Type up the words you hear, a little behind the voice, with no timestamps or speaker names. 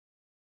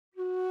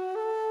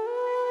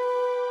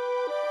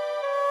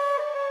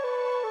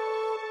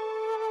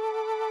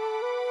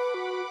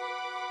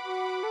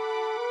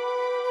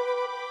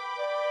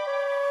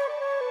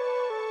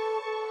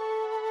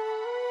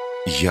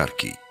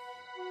Яркий,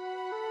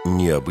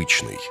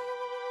 необычный,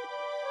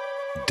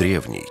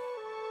 древний,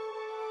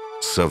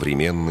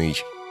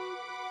 современный,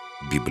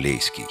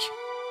 библейский.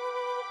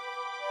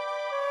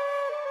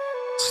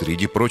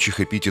 Среди прочих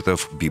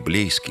эпитетов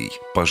библейский,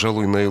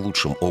 пожалуй,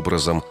 наилучшим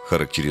образом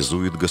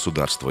характеризует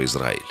государство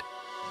Израиль.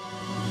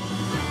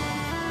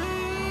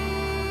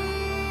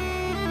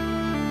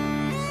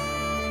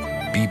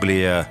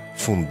 Библия –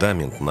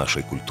 фундамент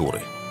нашей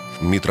культуры,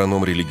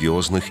 метроном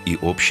религиозных и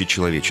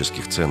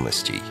общечеловеческих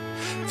ценностей.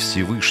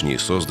 Всевышний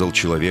создал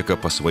человека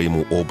по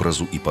своему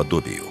образу и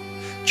подобию.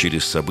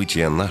 Через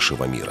события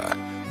нашего мира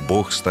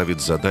Бог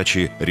ставит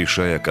задачи,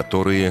 решая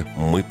которые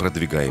мы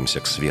продвигаемся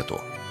к свету.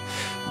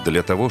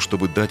 Для того,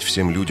 чтобы дать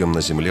всем людям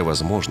на земле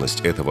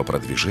возможность этого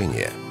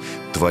продвижения,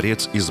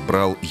 Творец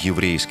избрал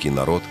еврейский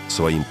народ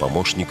своим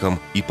помощником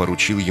и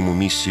поручил ему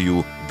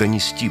миссию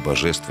донести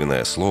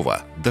божественное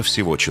слово до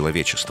всего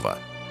человечества.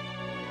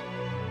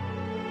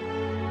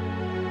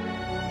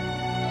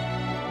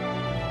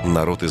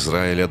 Народ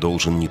Израиля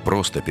должен не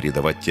просто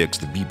передавать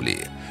текст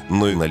Библии,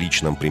 но и на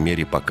личном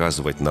примере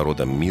показывать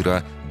народам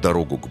мира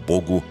дорогу к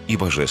Богу и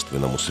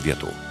божественному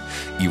свету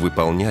и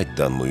выполнять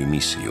данную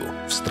миссию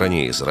в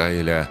стране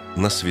Израиля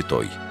на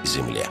Святой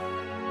Земле.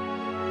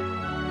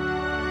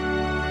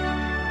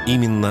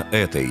 Именно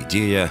эта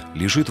идея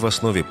лежит в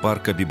основе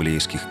парка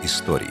библейских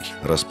историй,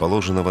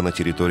 расположенного на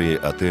территории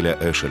отеля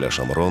Эшель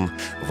а-Шомрон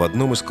в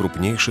одном из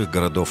крупнейших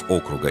городов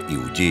округа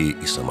Иудеи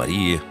и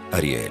Самарии –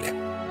 Ариэле.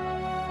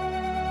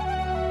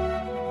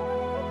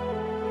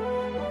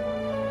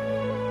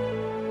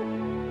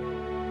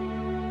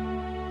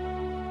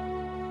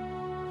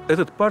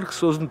 Этот парк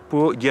создан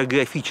по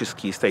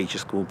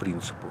географически-историческому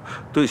принципу.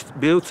 То есть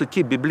берутся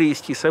те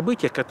библейские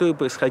события, которые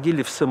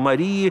происходили в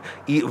Самарии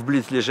и в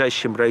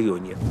близлежащем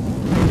районе.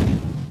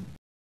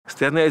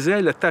 Страна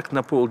Израиля так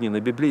наполнена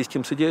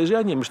библейским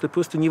содержанием, что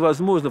просто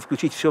невозможно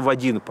включить все в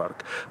один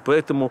парк.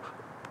 Поэтому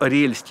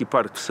Ариэльский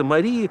парк в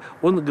Самарии,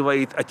 он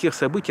говорит о тех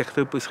событиях,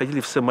 которые происходили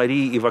в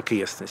Самарии и в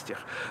окрестностях.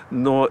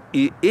 Но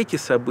и эти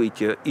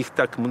события, их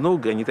так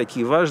много, они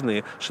такие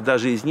важные, что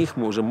даже из них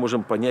мы уже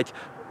можем понять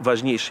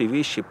важнейшие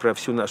вещи про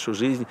всю нашу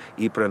жизнь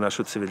и про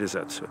нашу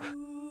цивилизацию.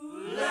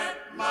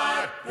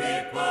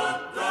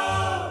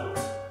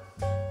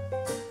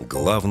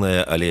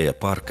 Главная аллея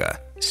парка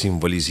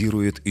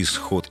символизирует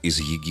исход из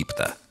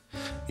Египта.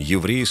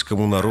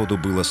 Еврейскому народу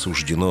было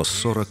суждено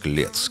 40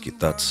 лет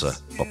скитаться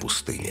по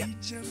пустыне.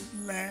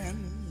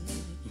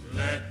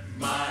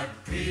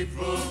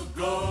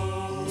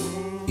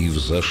 «И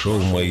взошел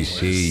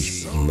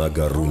Моисей на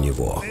гору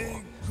Него,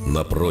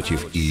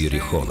 напротив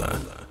Иерихона,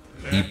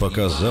 и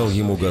показал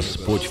ему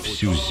Господь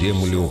всю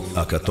землю,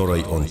 о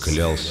которой он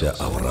клялся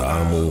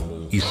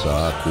Аврааму,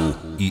 Исааку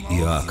и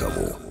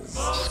Иакову,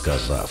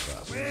 сказав: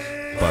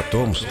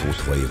 потомству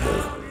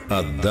твоему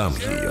отдам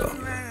ее.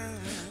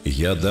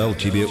 Я дал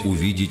тебе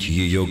увидеть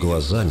ее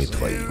глазами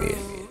твоими,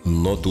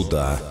 но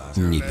туда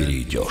не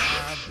перейдешь».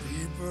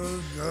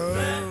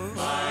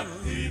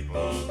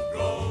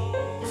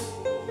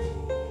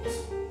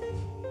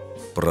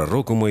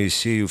 Пророку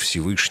Моисею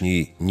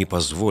Всевышний не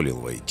позволил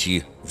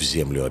войти в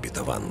землю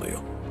обетованную.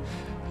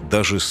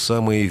 Даже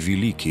самые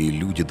великие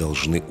люди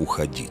должны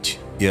уходить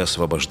и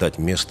освобождать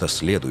место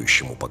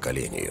следующему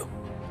поколению.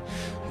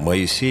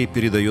 Моисей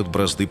передает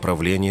бразды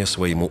правления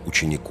своему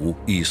ученику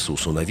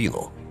Иисусу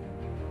Навину.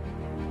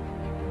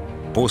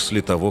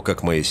 После того,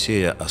 как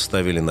Моисея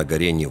оставили на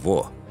горе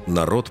Нево,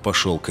 народ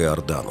пошел к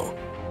Иордану.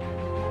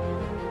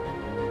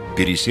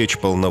 Пересечь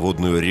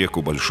полноводную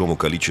реку большому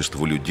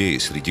количеству людей,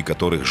 среди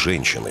которых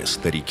женщины,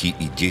 старики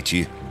и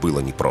дети, было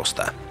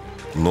непросто.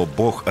 Но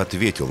Бог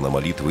ответил на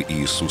молитвы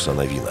Иисуса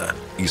Навина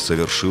и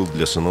совершил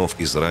для сынов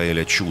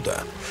Израиля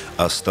чудо,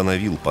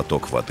 остановил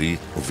поток воды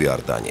в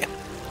Иордане.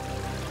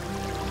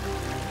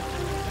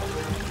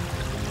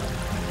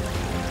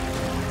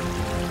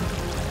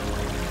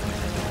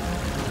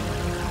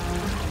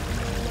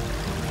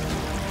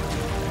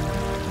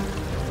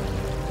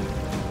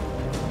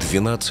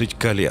 «12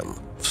 колен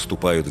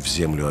вступают в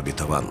землю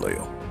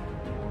обетованную».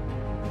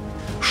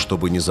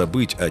 Чтобы не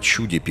забыть о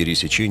чуде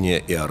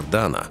пересечения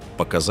Иордана,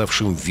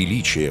 показавшем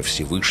величие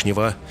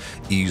Всевышнего,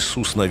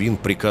 Иисус Навин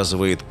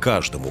приказывает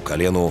каждому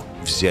колену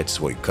взять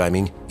свой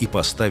камень и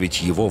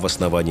поставить его в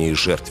основании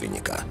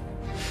жертвенника.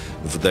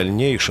 В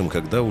дальнейшем,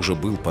 когда уже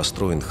был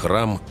построен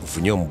храм,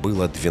 в нем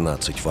было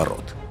 12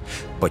 ворот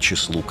по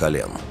числу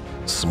колен.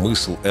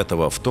 Смысл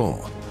этого в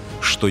том,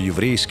 что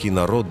еврейский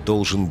народ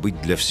должен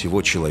быть для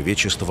всего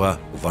человечества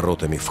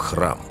воротами в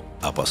храм,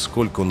 а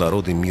поскольку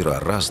народы мира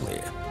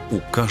разные, у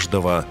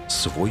каждого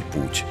свой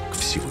путь к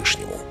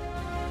Всевышнему.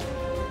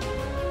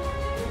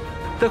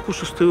 Так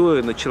уж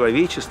устроено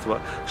человечество,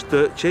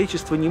 что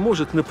человечество не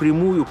может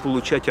напрямую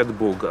получать от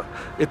Бога.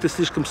 Это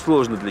слишком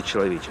сложно для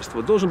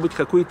человечества. Должен быть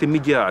какой-то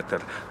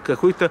медиатор,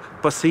 какой-то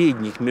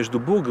посредник между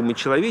Богом и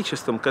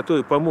человечеством,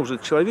 который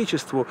поможет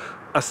человечеству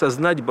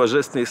осознать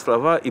божественные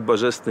слова и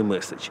божественный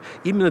месседж.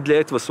 Именно для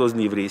этого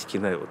создан еврейский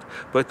народ.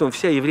 Поэтому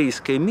вся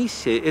еврейская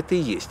миссия – это и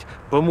есть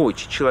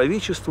помочь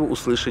человечеству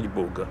услышать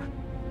Бога.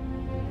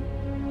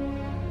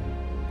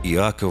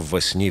 Иаков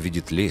во сне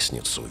видит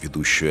лестницу,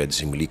 ведущую от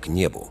земли к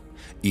небу,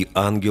 и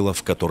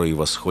ангелов, которые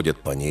восходят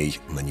по ней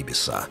на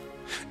небеса,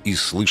 и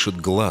слышит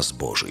глас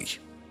Божий.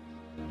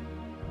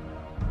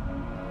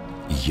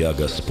 «Я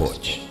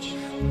Господь,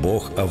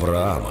 Бог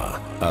Авраама,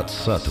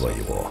 отца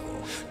твоего,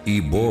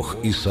 и Бог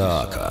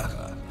Исаака.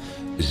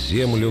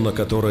 Землю, на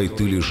которой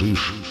ты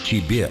лежишь,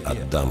 тебе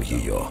отдам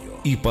ее,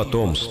 и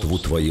потомству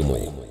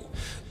твоему.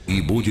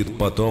 И будет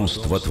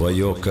потомство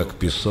твое, как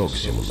песок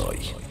земной.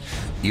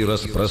 И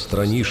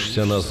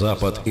распространишься на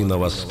запад и на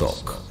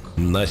восток,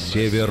 на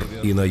север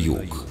и на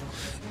юг.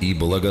 И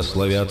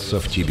благословятся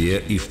в тебе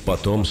и в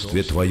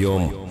потомстве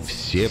твоем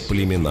все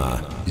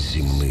племена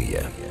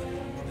земные».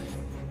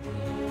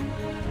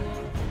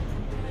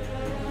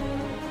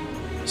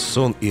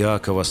 Сон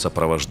Иакова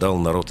сопровождал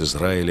народ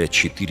Израиля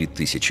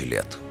 4000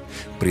 лет,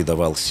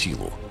 придавал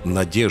силу,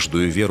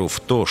 надежду и веру в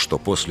то, что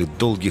после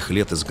долгих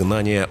лет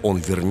изгнания он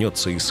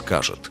вернется и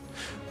скажет: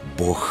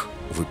 «Бог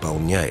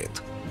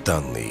выполняет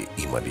данные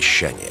им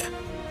обещания».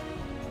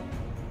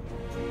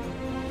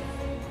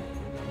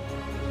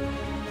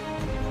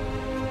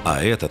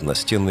 А этот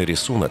настенный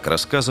рисунок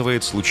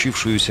рассказывает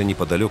случившуюся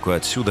неподалеку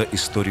отсюда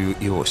историю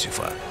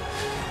Иосифа.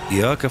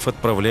 Иаков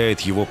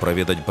отправляет его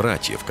проведать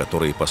братьев,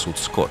 которые пасут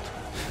скот.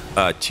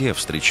 А те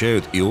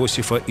встречают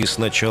Иосифа и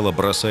сначала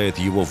бросают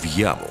его в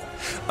яму,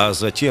 а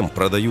затем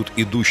продают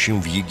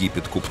идущим в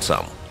Египет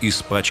купцам.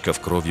 Испачкав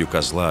кровью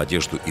козла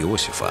одежду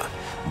Иосифа,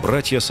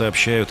 братья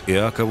сообщают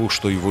Иакову,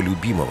 что его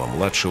любимого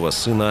младшего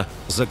сына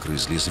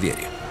загрызли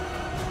звери.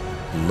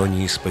 Но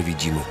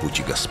неисповедимы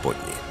пути Господни.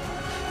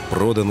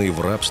 Проданный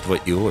в рабство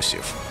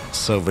Иосиф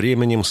со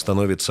временем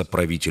становится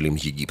правителем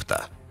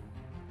Египта.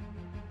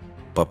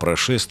 По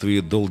прошествии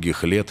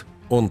долгих лет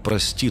он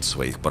простит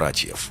своих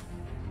братьев,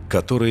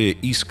 которые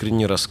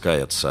искренне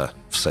раскаятся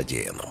в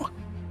содеянном.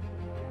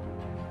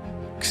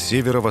 К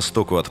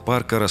северо-востоку от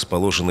парка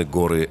расположены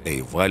горы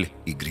Эйваль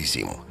и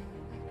Гризим.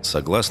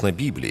 Согласно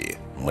Библии,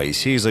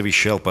 Моисей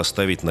завещал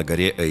поставить на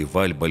горе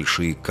Эйваль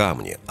большие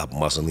камни,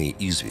 обмазанные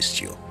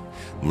известью,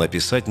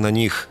 написать на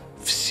них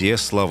все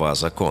слова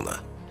закона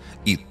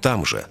и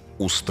там же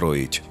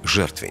устроить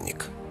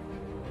жертвенник.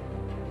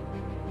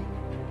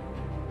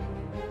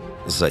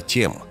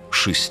 Затем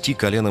 6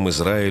 коленам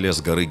Израиля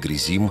с горы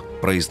Гризим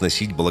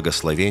произносить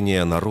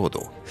благословение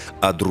народу,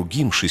 а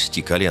другим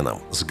 6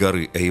 коленам с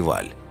горы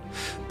Эйваль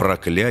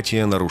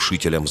проклятие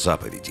нарушителям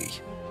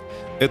заповедей.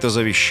 Это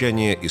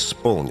завещание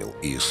исполнил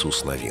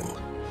Иисус Навин.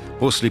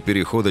 После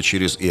перехода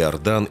через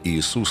Иордан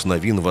Иисус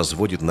Навин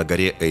возводит на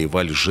горе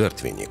Эйваль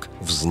жертвенник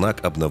в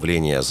знак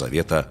обновления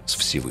завета с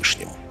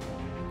Всевышним.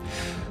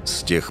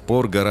 С тех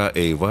пор гора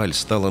Эйваль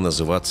стала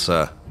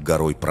называться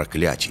горой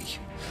проклятий,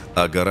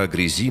 а гора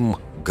Гризим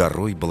 –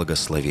 горой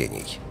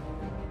благословений.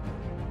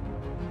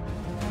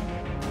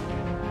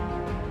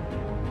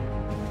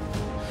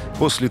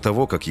 После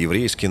того, как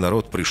еврейский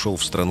народ пришел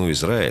в страну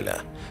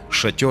Израиля,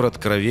 шатер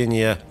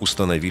откровения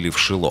установили в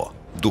Шило,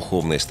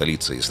 духовной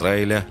столице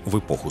Израиля в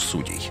эпоху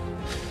судей.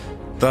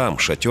 Там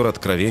шатер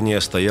откровения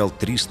стоял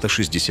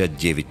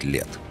 369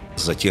 лет,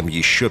 затем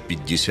еще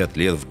 50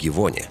 лет в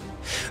Гивоне,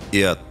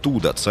 и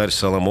оттуда царь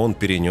Соломон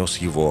перенес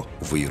его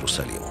в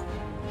Иерусалим.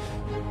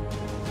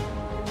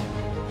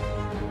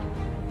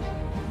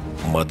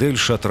 Модель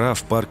шатра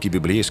в Парке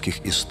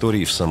Библейских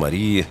историй в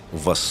Самарии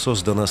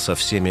воссоздана со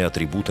всеми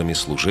атрибутами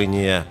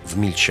служения в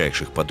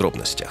мельчайших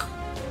подробностях.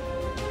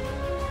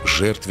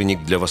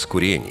 Жертвенник для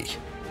воскурений,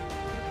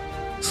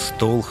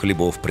 стол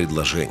хлебов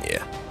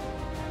предложения,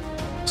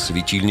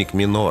 светильник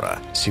минора,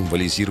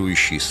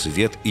 символизирующий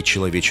свет и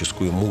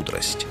человеческую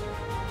мудрость,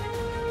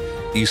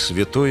 и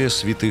святое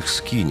святых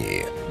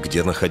скинии,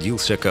 где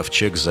находился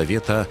ковчег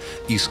завета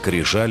и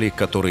скрижали,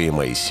 которые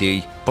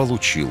Моисей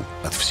получил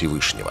от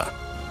Всевышнего.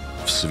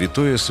 В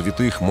святое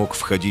святых мог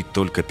входить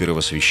только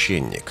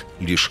первосвященник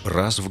лишь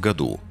раз в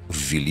году, в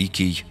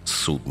Великий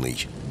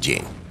судный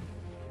день.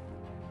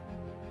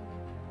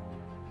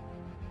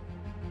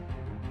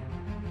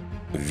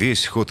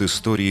 Весь ход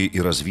истории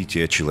и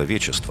развития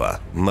человечества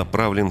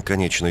направлен к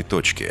конечной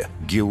точке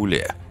 –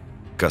 Геуле,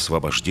 к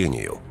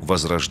освобождению,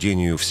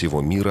 возрождению всего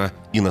мира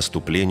и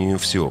наступлению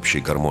всеобщей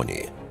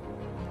гармонии.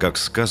 Как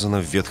сказано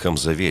в Ветхом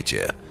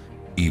Завете: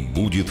 «И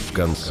будет в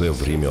конце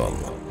времен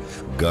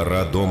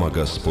гора Дома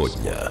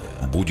Господня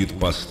будет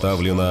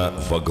поставлена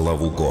во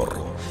главу гор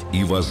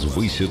и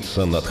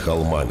возвысится над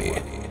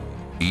холмами,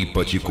 и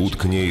потекут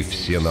к ней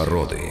все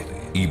народы,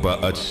 ибо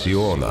от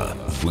Сиона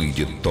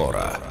выйдет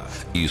Тора,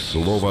 и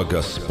слово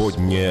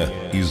Господне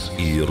из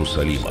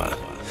Иерусалима.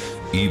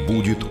 И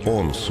будет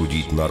Он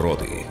судить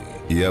народы,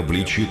 и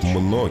обличит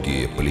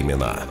многие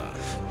племена,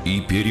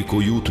 и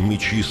перекуют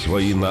мечи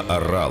свои на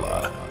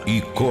орала,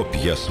 и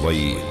копья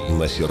свои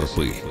на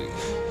серпы.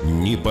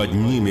 Не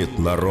поднимет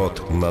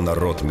народ на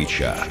народ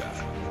меча,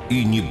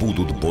 и не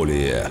будут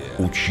более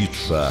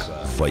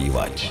учиться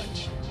воевать».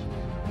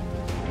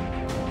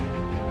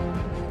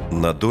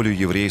 На долю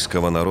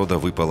еврейского народа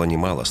выпало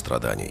немало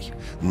страданий,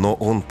 но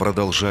он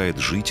продолжает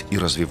жить и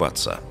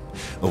развиваться.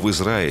 В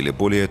Израиле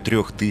более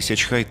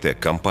 3000 хай-тек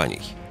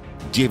компаний.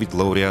 9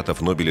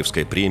 лауреатов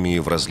Нобелевской премии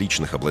в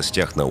различных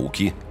областях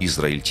науки –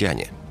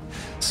 израильтяне.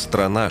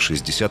 Страна,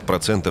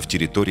 60%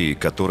 территории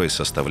которой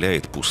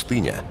составляет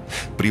пустыня,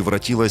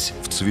 превратилась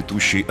в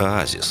цветущий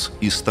оазис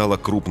и стала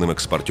крупным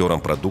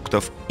экспортером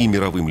продуктов и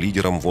мировым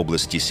лидером в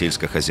области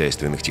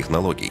сельскохозяйственных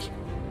технологий.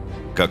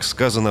 Как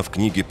сказано в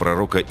книге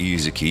пророка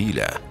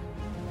Иезекииля: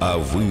 «А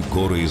вы,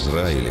 горы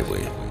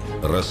Израилевы,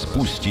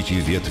 распустите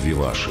ветви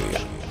ваши,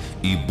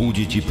 и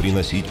будете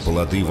приносить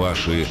плоды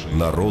ваши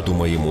народу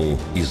моему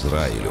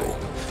Израилю,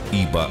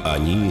 ибо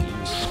они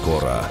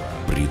скоро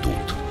придут».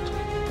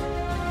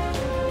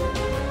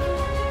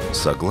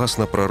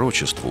 Согласно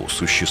пророчеству,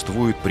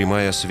 существует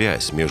прямая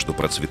связь между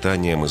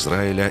процветанием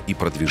Израиля и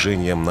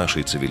продвижением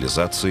нашей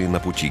цивилизации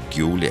на пути к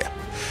Геуле,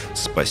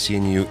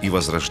 спасению и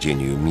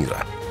возрождению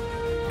мира.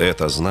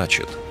 Это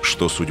значит,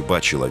 что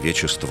судьба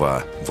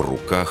человечества в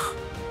руках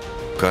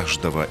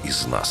каждого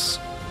из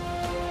нас.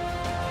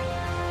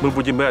 Мы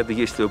будем рады,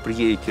 если вы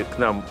приедете к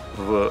нам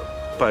в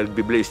Парк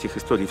Библейских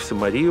историй в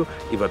Самарию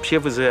и вообще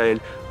в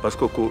Израиль,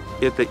 поскольку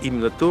это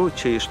именно то,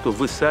 через что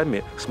вы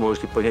сами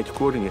сможете понять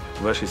корни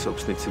вашей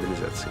собственной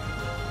цивилизации.